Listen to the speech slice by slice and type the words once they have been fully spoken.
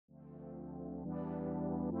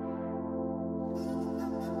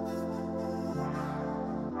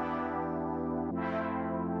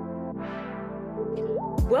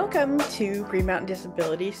Welcome to Green Mountain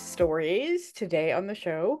Disability Stories. Today on the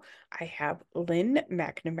show, I have Lynn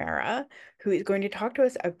McNamara, who is going to talk to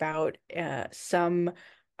us about some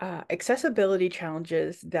accessibility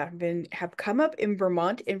challenges that have come up in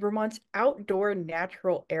Vermont's outdoor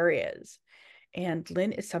natural areas. And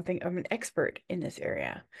Lynn is something of an expert in this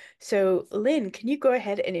area. So, Lynn, can you go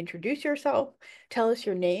ahead and introduce yourself? Tell us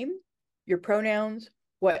your name, your pronouns,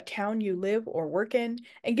 what town you live or work in,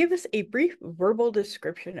 and give us a brief verbal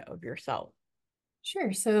description of yourself.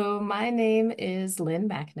 Sure. So my name is Lynn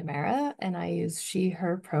McNamara, and I use she,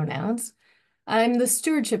 her pronouns. I'm the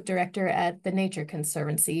stewardship director at the Nature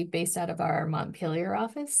Conservancy based out of our Montpelier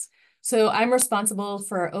office. So I'm responsible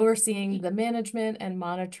for overseeing the management and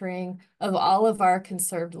monitoring of all of our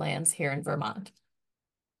conserved lands here in Vermont.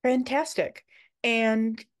 Fantastic.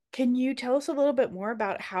 And can you tell us a little bit more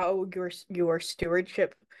about how your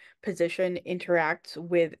stewardship position interacts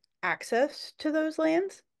with access to those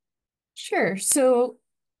lands? Sure. So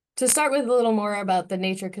to start with a little more about the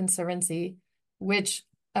Nature Conservancy, which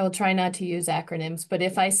I will try not to use acronyms, but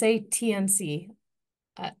if I say TNC,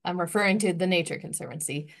 I'm referring to the Nature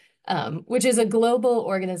Conservancy, which is a global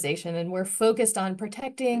organization, and we're focused on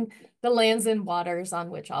protecting the lands and waters on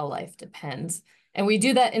which all life depends. And we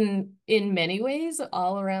do that in many ways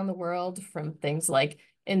all around the world, from things like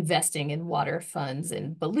investing in water funds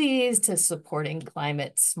in Belize to supporting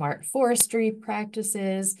climate smart forestry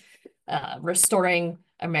practices, restoring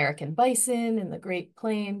American bison in the Great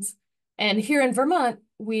Plains. And here in Vermont,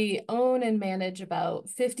 we own and manage about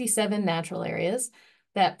 57 natural areas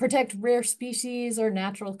that protect rare species or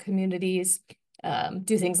natural communities,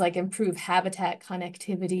 do things like improve habitat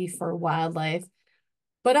connectivity for wildlife,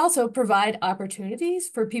 but also provide opportunities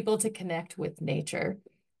for people to connect with nature.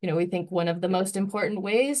 We think one of the most important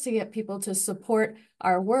ways to get people to support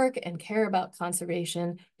our work and care about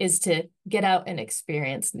conservation is to get out and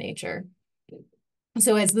experience nature.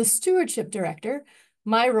 So as the stewardship director,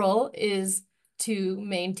 my role is to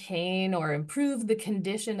maintain or improve the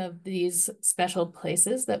condition of these special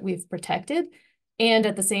places that we've protected, and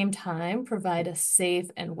at the same time, provide a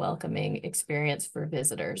safe and welcoming experience for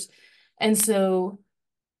visitors. And so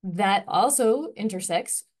that also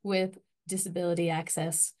intersects with disability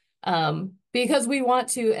access, because we want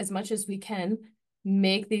to, as much as we can,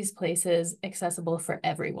 make these places accessible for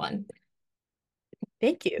everyone.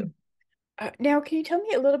 Thank you. Now, can you tell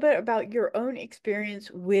me a little bit about your own experience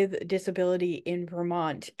with disability in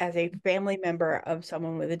Vermont as a family member of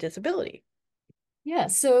someone with a disability? Yeah,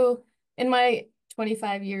 so in my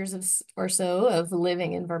 25 years or so of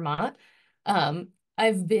living in Vermont,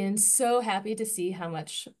 I've been so happy to see how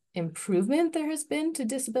much improvement there has been to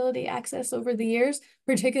disability access over the years,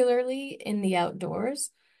 particularly in the outdoors.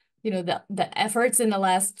 The efforts in the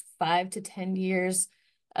last 5 to 10 years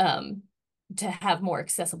to have more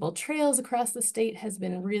accessible trails across the state has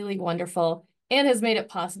been really wonderful and has made it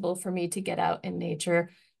possible for me to get out in nature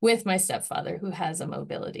with my stepfather, who has a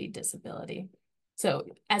mobility disability. So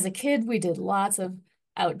as a kid, we did lots of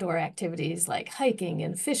outdoor activities like hiking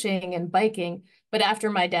and fishing and biking. But after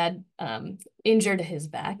my dad injured his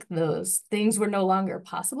back, those things were no longer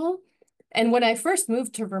possible. And when I first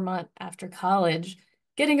moved to Vermont after college,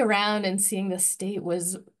 getting around and seeing the state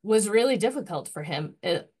was really difficult for him,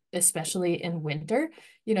 especially in winter,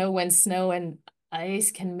 when snow and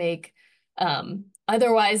ice can make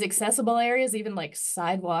otherwise accessible areas, even like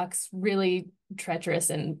sidewalks, really treacherous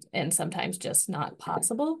and sometimes just not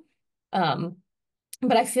possible.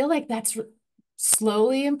 But I feel like that's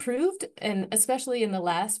slowly improved, and especially in the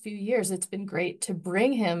last few years, it's been great to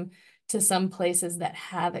bring him to some places that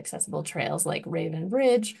have accessible trails like Raven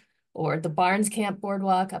Ridge or the Barnes Camp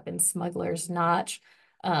Boardwalk up in Smuggler's Notch.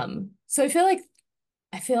 So I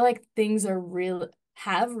feel like things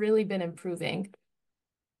have really been improving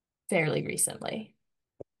fairly recently.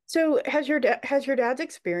 So, has your dad's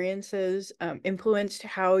experiences influenced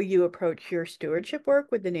how you approach your stewardship work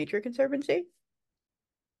with the Nature Conservancy?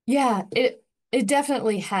 Yeah, it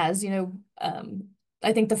definitely has.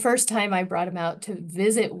 I think the first time I brought him out to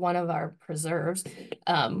visit one of our preserves,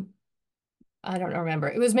 I don't remember.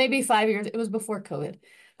 It was maybe 5 years. It was before COVID,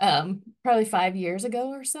 probably 5 years ago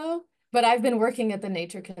or so. But I've been working at the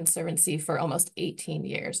Nature Conservancy for almost 18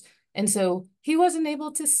 years. And so he wasn't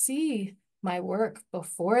able to see my work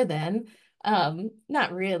before then.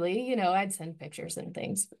 Not really, I'd send pictures and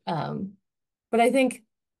things. But I think,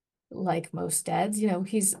 like most dads,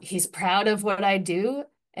 he's proud of what I do,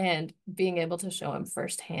 and being able to show him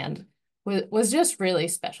firsthand was just really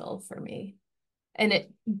special for me. And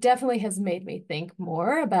it definitely has made me think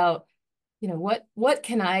more about, what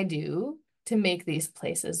can I do to make these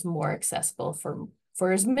places more accessible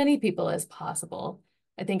for as many people as possible.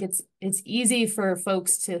 I think it's easy for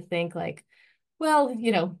folks to think like, well,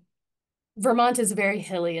 Vermont is very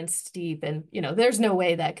hilly and steep, and there's no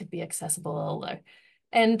way that could be accessible.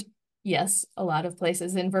 And yes, a lot of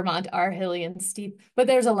places in Vermont are hilly and steep, but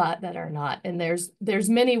there's a lot that are not. And there's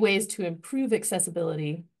many ways to improve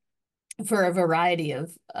accessibility for a variety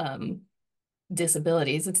of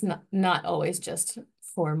disabilities. It's not always just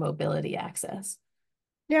for mobility access.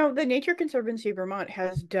 Now, the Nature Conservancy Vermont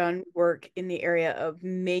has done work in the area of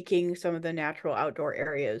making some of the natural outdoor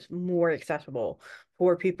areas more accessible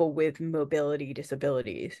for people with mobility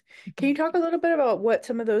disabilities. Can you talk a little bit about what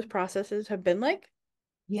some of those processes have been like?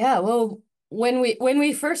 Yeah, well, when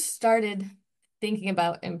we first started thinking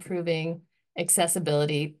about improving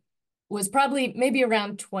accessibility was probably maybe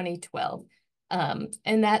around 2012.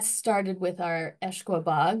 And that started with our Eshqua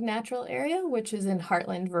Bog natural area, which is in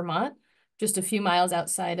Hartland, Vermont, just a few miles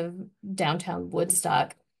outside of downtown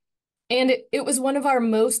Woodstock. And it was one of our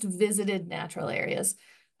most visited natural areas.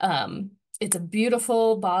 It's a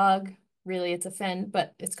beautiful bog, really, it's a fen,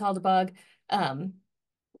 but it's called a bog.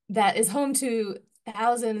 That is home to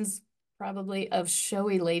thousands probably of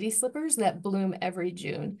showy lady slippers that bloom every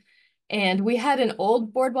June. And we had an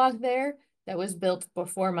old boardwalk there that was built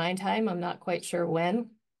before my time. I'm not quite sure when.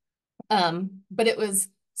 But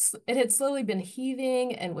it had slowly been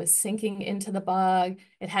heaving and was sinking into the bog.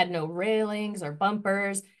 It had no railings or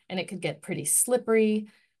bumpers, and it could get pretty slippery.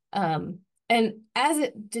 And as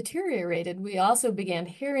it deteriorated, we also began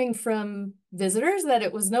hearing from visitors that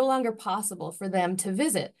it was no longer possible for them to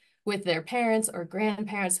visit with their parents or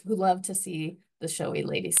grandparents who loved to see the showy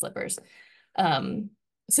lady slippers.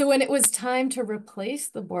 So when it was time to replace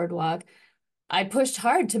the boardwalk, I pushed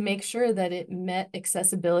hard to make sure that it met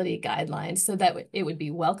accessibility guidelines so that it would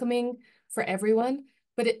be welcoming for everyone,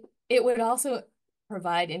 but it would also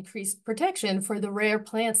provide increased protection for the rare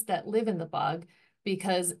plants that live in the bog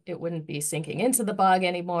because it wouldn't be sinking into the bog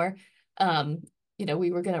anymore.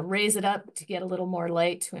 We were going to raise it up to get a little more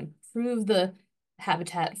light to improve the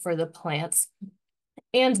habitat for the plants.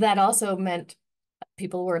 And that also meant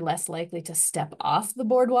people were less likely to step off the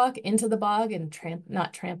boardwalk into the bog and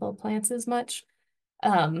not trample plants as much.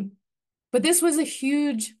 But this was a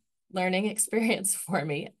huge learning experience for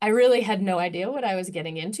me. I really had no idea what I was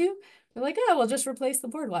getting into. They're like, oh, we'll just replace the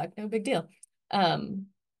boardwalk. No big deal.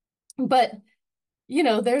 But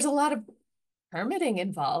there's a lot of permitting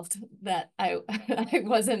involved that I I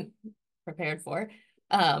wasn't prepared for.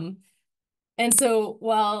 And so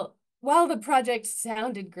while the project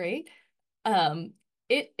sounded great,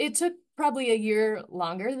 it took probably a year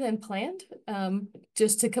longer than planned,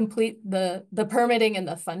 just to complete the permitting and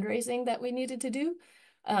the fundraising that we needed to do.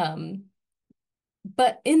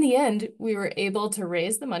 But in the end, we were able to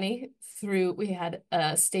raise the money we had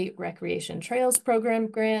a state recreation trails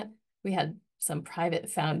program grant. We had some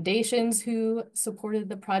private foundations who supported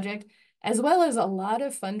the project, as well as a lot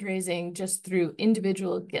of fundraising just through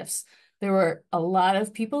individual gifts. There were a lot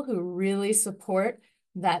of people who really support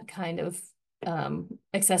that kind of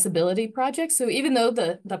accessibility project. So even though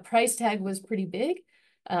the price tag was pretty big,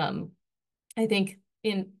 I think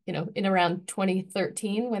in around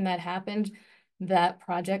 2013 when that happened, that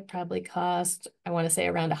project probably cost, I want to say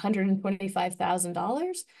around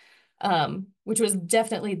 $125,000, which was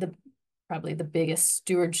definitely probably the biggest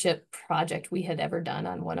stewardship project we had ever done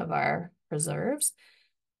on one of our preserves.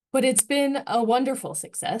 But it's been a wonderful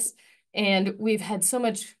success. And we've had so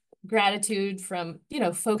much gratitude from,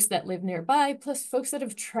 folks that live nearby, plus folks that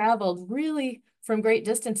have traveled really from great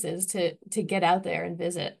distances to get out there and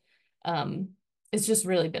visit. It's just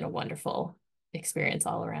really been a wonderful experience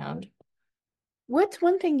all around. What's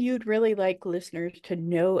one thing you'd really like listeners to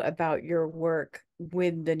know about your work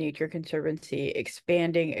with the Nature Conservancy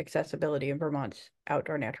expanding accessibility in Vermont's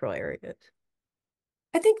outdoor natural areas?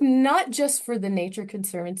 I think not just for the Nature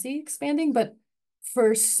Conservancy expanding, but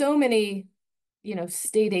for so many,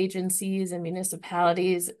 state agencies and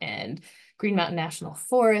municipalities and Green Mountain National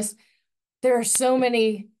Forest, there are so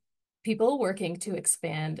many people working to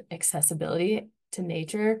expand accessibility to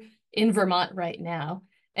nature in Vermont right now.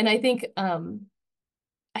 And I think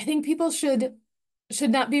people should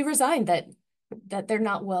not be resigned that they're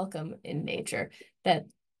not welcome in nature, that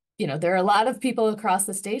there are a lot of people across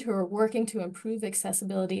the state who are working to improve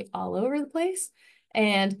accessibility all over the place.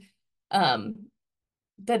 And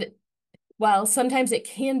that while sometimes it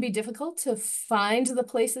can be difficult to find the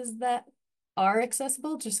places that are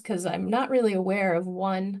accessible, just because I'm not really aware of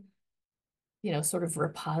one, sort of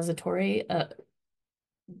repository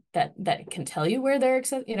that can tell you where they're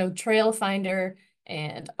accessible. Trail Finder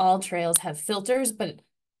and All Trails have filters, but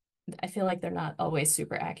I feel like they're not always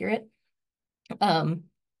super accurate.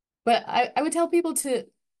 But I would tell people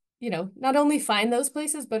not only find those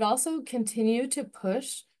places, but also continue to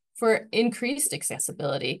push for increased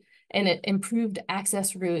accessibility and improved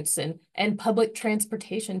access routes and public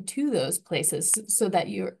transportation to those places so that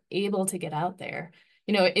you're able to get out there.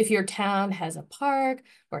 If your town has a park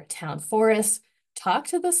or a town forest, talk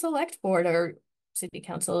to the select board or city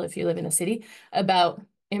council if you live in a city about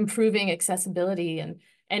improving accessibility and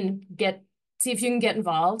see if you can get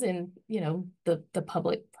involved in, the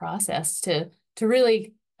public process to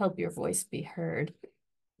really help your voice be heard.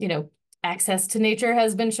 You know, Access to nature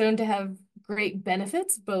has been shown to have great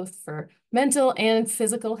benefits both for mental and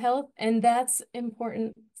physical health, and that's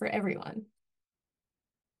important for everyone.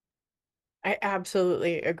 I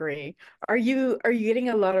absolutely agree. Are you getting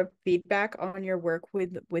a lot of feedback on your work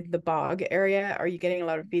with the bog area? Are you getting a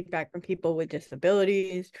lot of feedback from people with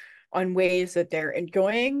disabilities on ways that they're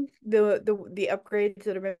enjoying the upgrades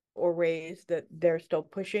that have been, or ways that they're still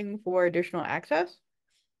pushing for additional access?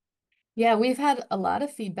 Yeah, we've had a lot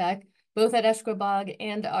of feedback both at Esquibog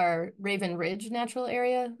and our Raven Ridge natural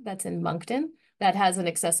area that's in Monkton that has an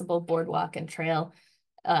accessible boardwalk and trail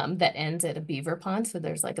that ends at a beaver pond. So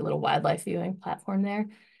there's like a little wildlife viewing platform there.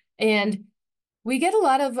 And we get a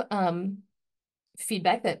lot of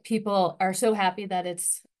feedback that people are so happy that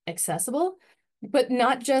it's accessible, but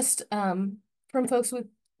not just from folks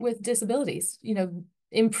with disabilities.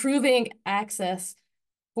 Improving access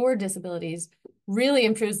for disabilities really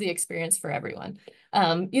improves the experience for everyone.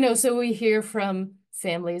 So we hear from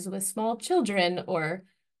families with small children or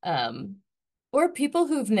people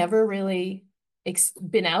who've never really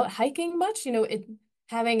been out hiking much.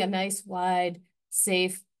 Having a nice, wide,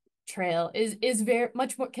 safe trail is very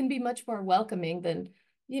much more can be much more welcoming than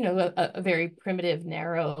a very primitive,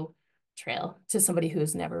 narrow trail to somebody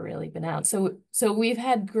who's never really been out. So we've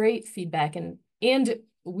had great feedback and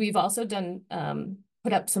we've also done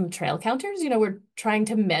put up some trail counters. We're trying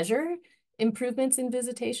to measure improvements in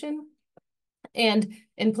visitation. And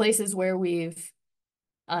in places where we've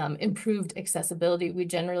improved accessibility, we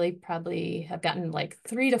generally probably have gotten like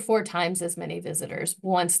 3 to 4 times as many visitors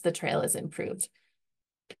once the trail is improved.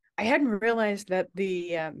 I hadn't realized that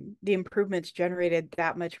the improvements generated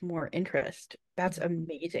that much more interest. That's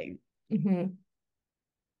amazing. Mm-hmm.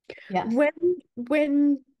 Yeah.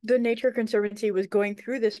 When the Nature Conservancy was going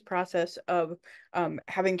through this process of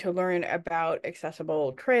having to learn about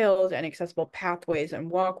accessible trails and accessible pathways and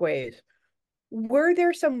walkways, were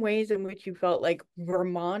there some ways in which you felt like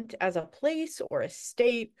Vermont as a place or a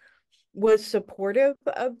state was supportive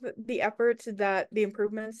of the efforts that the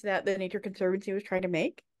improvements that the Nature Conservancy was trying to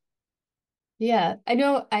make? Yeah. I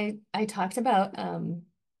know I talked about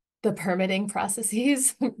the permitting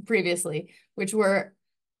processes previously, which were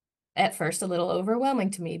at first a little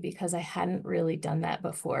overwhelming to me because I hadn't really done that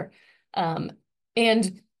before. Um,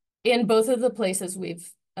 and in both of the places we've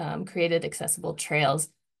created accessible trails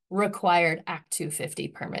required Act 250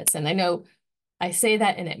 permits. And I know I say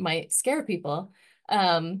that and it might scare people,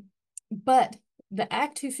 but the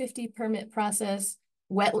Act 250 permit process,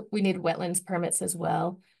 we need wetlands permits as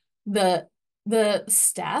well. The the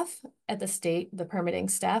staff at the state, the permitting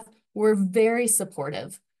staff, were very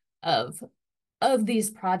supportive of these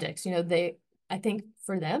projects. I think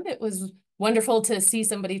for them, it was wonderful to see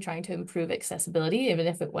somebody trying to improve accessibility, even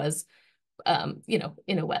if it was, in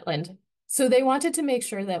a wetland. So they wanted to make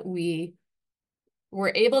sure that we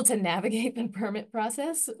were able to navigate the permit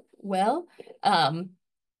process well.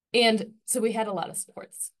 And so we had a lot of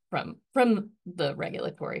supports from the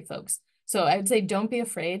regulatory folks. So I would say don't be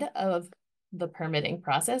afraid of the permitting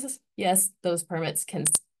process. Yes, those permits can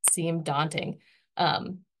seem daunting.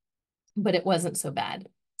 But it wasn't so bad.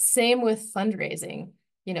 Same with fundraising.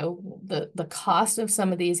 The cost of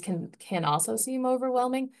some of these can also seem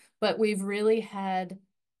overwhelming, but we've really had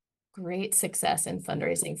great success in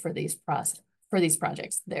fundraising for these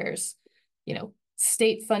projects. There's,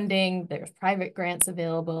 state funding, there's private grants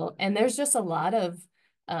available, and there's just a lot of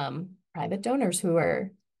private donors who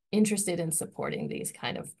are interested in supporting these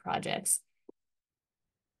kind of projects.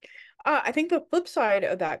 I think the flip side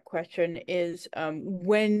of that question is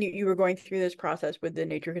when you were going through this process with the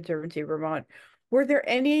Nature Conservancy of Vermont, were there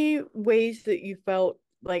any ways that you felt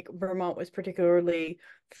like Vermont was particularly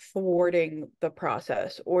thwarting the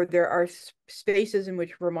process, or there are spaces in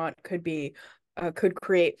which Vermont could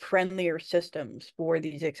create friendlier systems for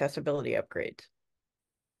these accessibility upgrades?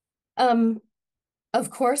 Um, Of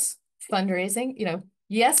course, fundraising,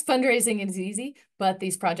 yes, fundraising is easy, but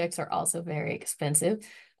these projects are also very expensive.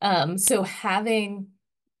 So having,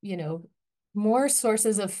 you know, more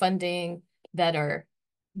sources of funding that are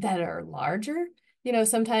larger,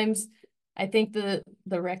 sometimes I think the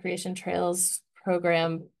recreation trails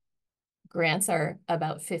program grants are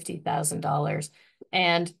about $50,000.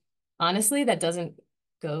 And honestly, that doesn't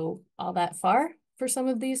go all that far for some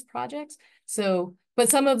of these projects. So, but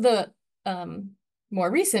some of the more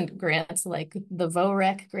recent grants, like the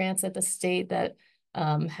VOREC grants at the state that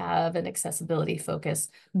have an accessibility focus,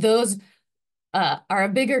 those are a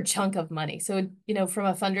bigger chunk of money. So, from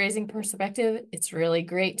a fundraising perspective, it's really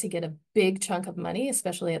great to get a big chunk of money,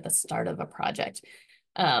 especially at the start of a project,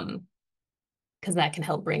 because that can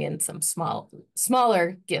help bring in some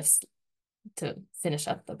smaller gifts to finish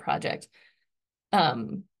up the project.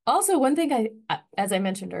 Also, one thing as I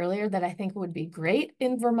mentioned earlier, that I think would be great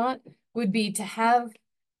in Vermont would be to have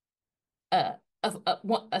a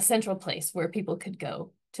central place where people could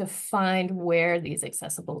go to find where these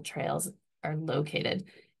accessible trails are located.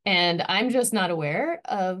 And I'm just not aware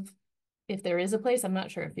of if there is a place. I'm not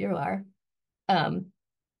sure if you are,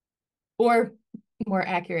 or more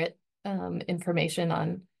accurate information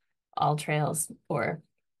on All Trails or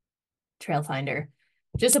Trail Finder.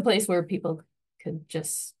 Just a place where people could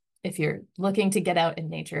just, if you're looking to get out in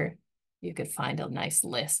nature, you could find a nice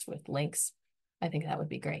list with links. I think that would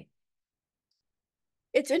be great.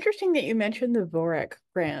 It's interesting that you mentioned the VOREC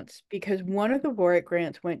grants because one of the VOREC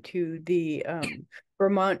grants went to the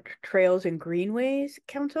Vermont Trails and Greenways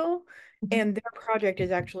Council, Mhm. and their project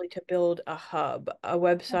is actually to build a hub, a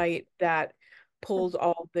website that pulls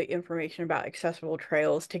all the information about accessible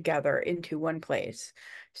trails together into one place.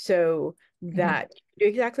 So Mhm. that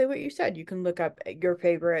exactly what you said, you can look up your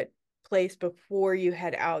favorite place before you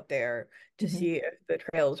head out there to Mhm. see if the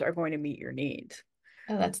trails are going to meet your needs.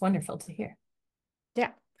 Oh, that's wonderful to hear.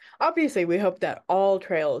 Yeah. Obviously, we hope that all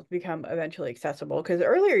trails become eventually accessible because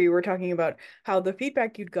earlier you were talking about how the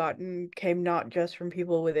feedback you'd gotten came not just from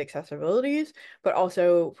people with accessibilities, but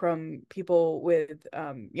also from people with,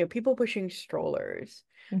 people pushing strollers.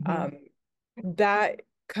 Mhm. Um, that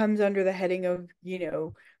comes under the heading of,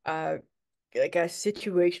 like a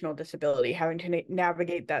situational disability, having to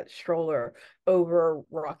navigate that stroller over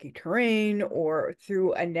rocky terrain or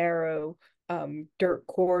through a narrow dirt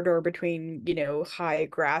corridor between, high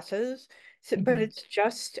grasses. So, but Mhm. it's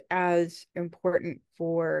just as important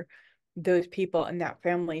for those people and that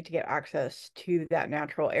family to get access to that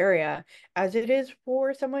natural area as it is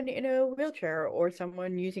for someone in a wheelchair or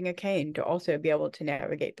someone using a cane to also be able to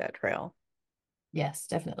navigate that trail. Yes,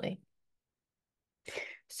 definitely.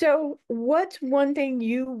 So, what's one thing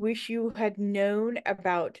you wish you had known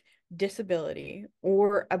about disability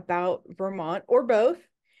or about Vermont or both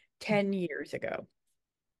 10 years ago?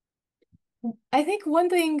 I think one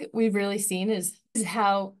thing we've really seen is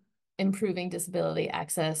how improving disability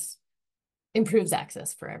access improves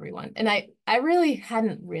access for everyone. And I really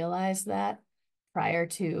hadn't realized that prior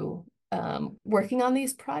to working on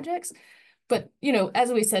these projects. But,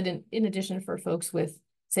 as we said, in addition for folks with,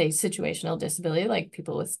 say, situational disability, like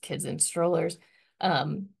people with kids in strollers,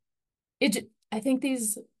 um, I think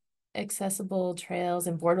these accessible trails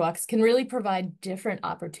and boardwalks can really provide different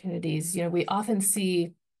opportunities. We often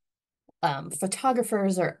see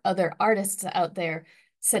photographers or other artists out there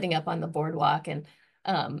setting up on the boardwalk, and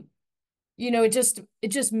it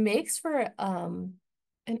just makes for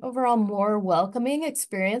an overall more welcoming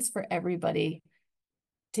experience for everybody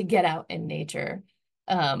to get out in nature.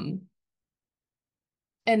 Um,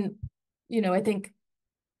 and I think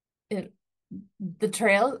it, the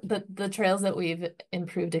trails that we've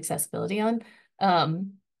improved accessibility on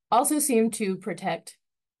um, also seem to protect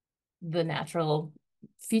the natural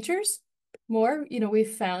features more. We've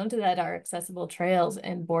found that our accessible trails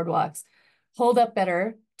and boardwalks hold up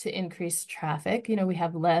better to increase traffic. We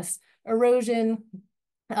have less erosion.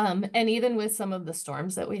 And even with some of the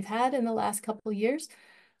storms that we've had in the last couple of years,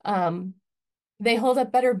 um, they hold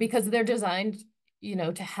up better because they're designed,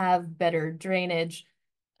 to have better drainage,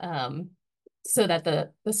 um, so that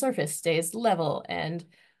the surface stays level and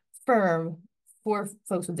firm for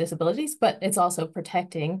folks with disabilities, but it's also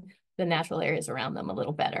protecting the natural areas around them a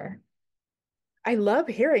little better. I love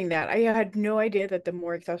hearing that. I had no idea that the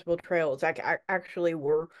more accessible trails actually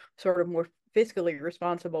were sort of more fiscally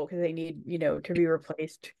responsible because they need, to be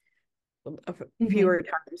replaced fewer Mhm.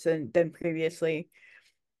 times than previously.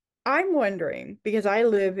 I'm wondering because I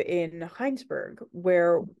live in Heinsberg,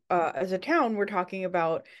 where as a town, we're talking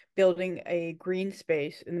about building a green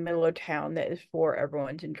space in the middle of town that is for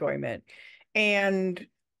everyone's enjoyment. And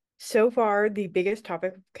so far, the biggest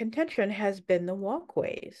topic of contention has been the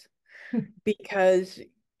walkways because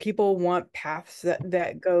people want paths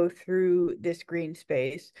that go through this green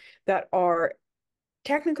space that are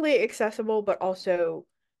technically accessible, but also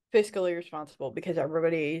fiscally responsible because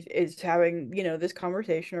everybody is having, this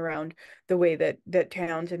conversation around the way that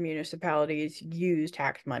towns and municipalities use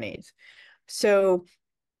tax monies. So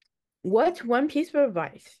what's one piece of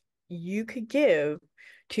advice you could give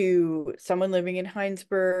to someone living in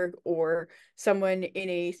Heinsberg or someone in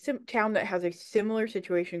a town that has a similar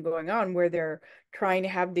situation going on where they're trying to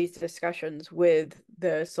have these discussions with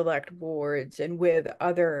the select boards and with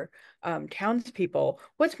other townspeople?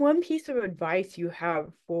 What's one piece of advice you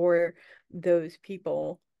have for those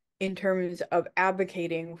people in terms of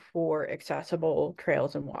advocating for accessible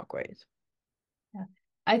trails and walkways? Yeah.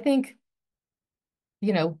 I think,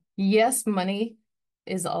 yes, money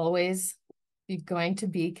is always going to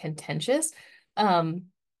be contentious,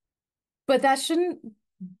 but that shouldn't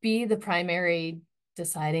be the primary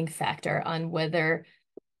deciding factor on whether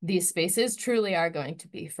these spaces truly are going to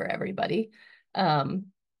be for everybody. Um,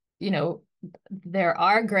 you know, there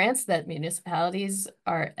are grants that municipalities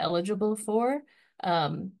are eligible for.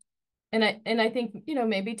 Um, and I think,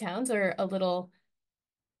 maybe towns are a little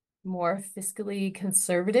more fiscally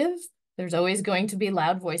conservative. There's always going to be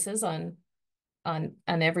loud voices on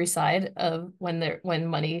every side of when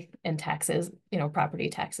money and taxes, property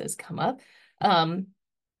taxes come up. Um,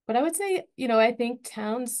 but I would say, I think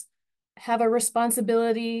towns have a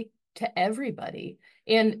responsibility to everybody,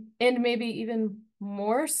 and maybe even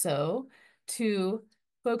more so to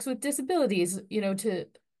folks with disabilities, to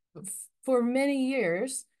for many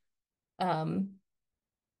years, um,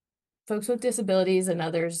 folks with disabilities and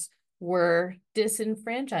others were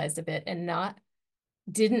disenfranchised a bit and not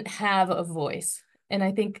didn't have a voice. And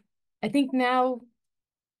I think now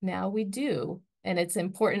we do. And it's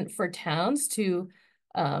important for towns to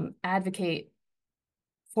advocate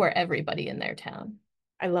for everybody in their town.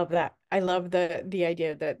 I love that. I love the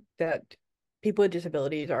idea that people with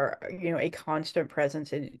disabilities are, a constant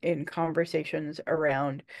presence in conversations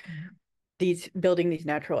around these building these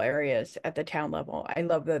natural areas at the town level. I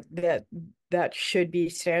love that should be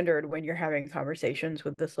standard when you're having conversations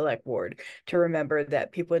with the select board to remember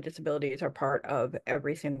that people with disabilities are part of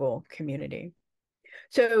every single community.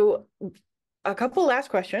 So a couple last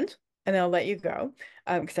questions and then I'll let you go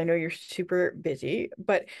because I know you're super busy.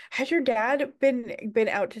 But has your dad been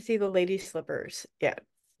out to see the lady slippers yet?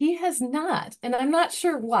 He has not, and I'm not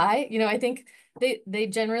sure why. I think they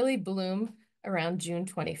generally bloom around June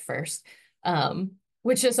 21st,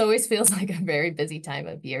 which just always feels like a very busy time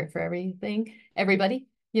of year for everybody.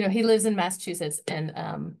 He lives in Massachusetts,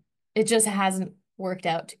 and it just hasn't worked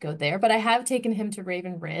out to go there. But I have taken him to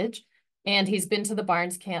Raven Ridge, and he's been to the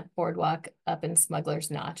Barnes Camp Boardwalk up in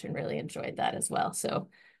Smuggler's Notch and really enjoyed that as well. So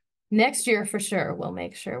next year for sure, we'll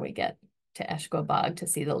make sure we get to Eshko Bog to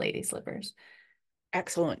see the lady slippers.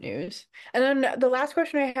 Excellent news. And then the last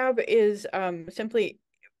question I have is simply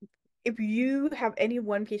if you have any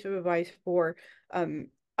one piece of advice for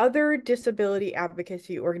other disability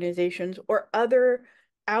advocacy organizations or other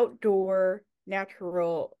outdoor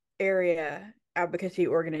natural area advocacy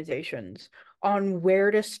organizations on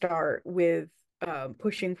where to start with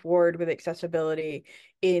pushing forward with accessibility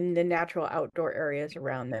in the natural outdoor areas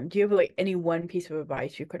around them. Do you have like any one piece of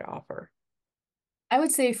advice you could offer? I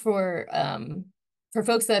would say for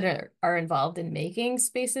folks that are involved in making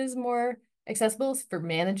spaces more accessible, for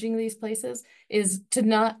managing these places, is to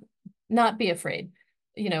not be afraid.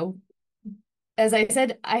 You know, as I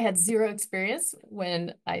said, I had zero experience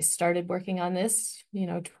when I started working on this,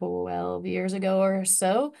 12 years ago or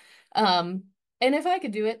so. And if I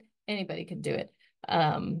could do it, anybody could do it.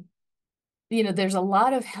 There's a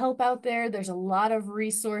lot of help out there. There's a lot of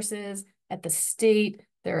resources at the state.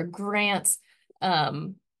 There are grants.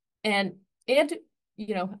 Um, and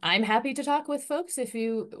I'm happy to talk with folks if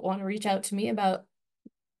you want to reach out to me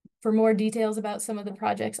for more details about some of the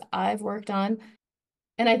projects I've worked on.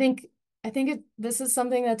 And I think this is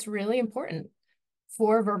something that's really important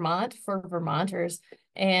for Vermont, for Vermonters,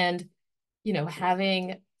 and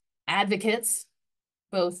having advocates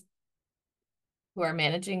both who are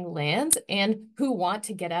managing lands and who want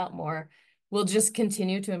to get out more will just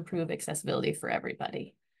continue to improve accessibility for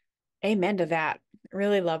everybody. Amen to that.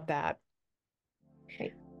 Really love that.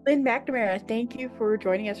 Great. Lynn McNamara, thank you for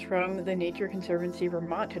joining us from the Nature Conservancy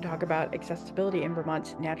Vermont to talk about accessibility in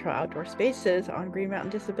Vermont's natural outdoor spaces on Green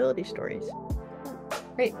Mountain Disability Stories.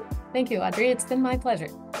 Great. Thank you, Audrey. It's been my pleasure.